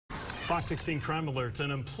Fox 16 Crime Alert.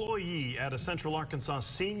 An employee at a Central Arkansas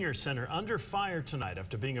Senior Center under fire tonight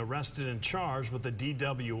after being arrested and charged with a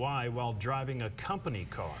DWI while driving a company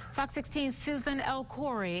car. Fox 16's Susan L.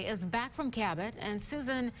 Corey is back from Cabot. And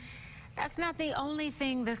Susan, that's not the only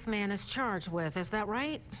thing this man is charged with, is that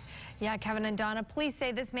right? Yeah, Kevin and Donna, police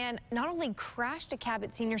say this man not only crashed a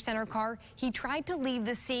Cabot Senior Center car, he tried to leave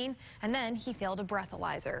the scene, and then he failed a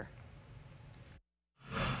breathalyzer.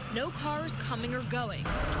 No cars coming or going.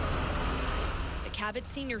 The Cabot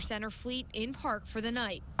Senior Center fleet in park for the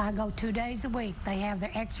night. I go 2 days a week. They have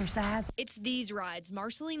their exercise. It's these rides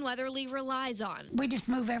Marceline Weatherly relies on. We just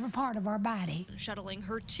move every part of our body. Shuttling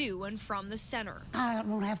her to and from the center. I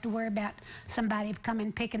won't have to worry about somebody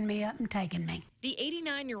coming picking me up and taking me. The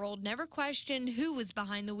 89-year-old never questioned who was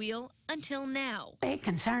behind the wheel until now. It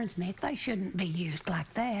concerns me. They shouldn't be used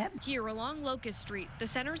like that. Here along Locust Street, the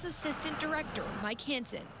center's assistant director, Mike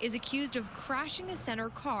Hansen, is accused of crashing a center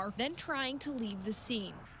car, then trying to leave the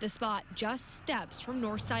scene. The spot just steps from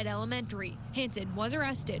Northside Elementary. Hansen was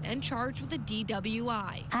arrested and charged with a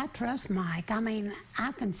DWI. I trust Mike. I mean,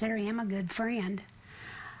 I consider him a good friend.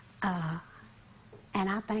 And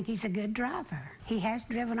I think he's a good driver. He has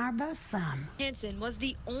driven our bus some. Hansen was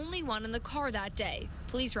the only one in the car that day.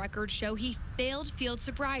 Police records show he failed field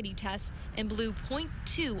sobriety tests and blew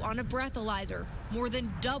 .2 on a breathalyzer, more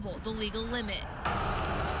than double the legal limit.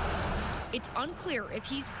 It's unclear if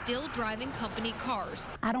he's still driving company cars.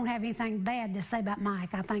 I don't have anything bad to say about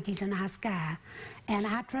Mike. I think he's a nice guy, and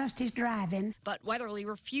I trust his driving. But Weatherly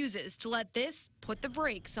refuses to let this put the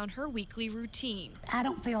brakes on her weekly routine. I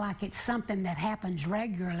don't feel like it's something that happens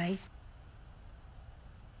regularly.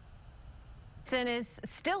 Hansen is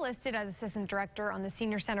still listed as assistant director on the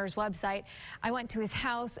Senior Center's website. I went to his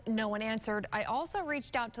house. No one answered. I also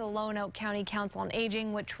reached out to the Lonoke County Council on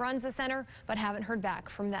Aging, which runs the center, but haven't heard back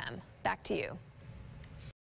from them. Back to you.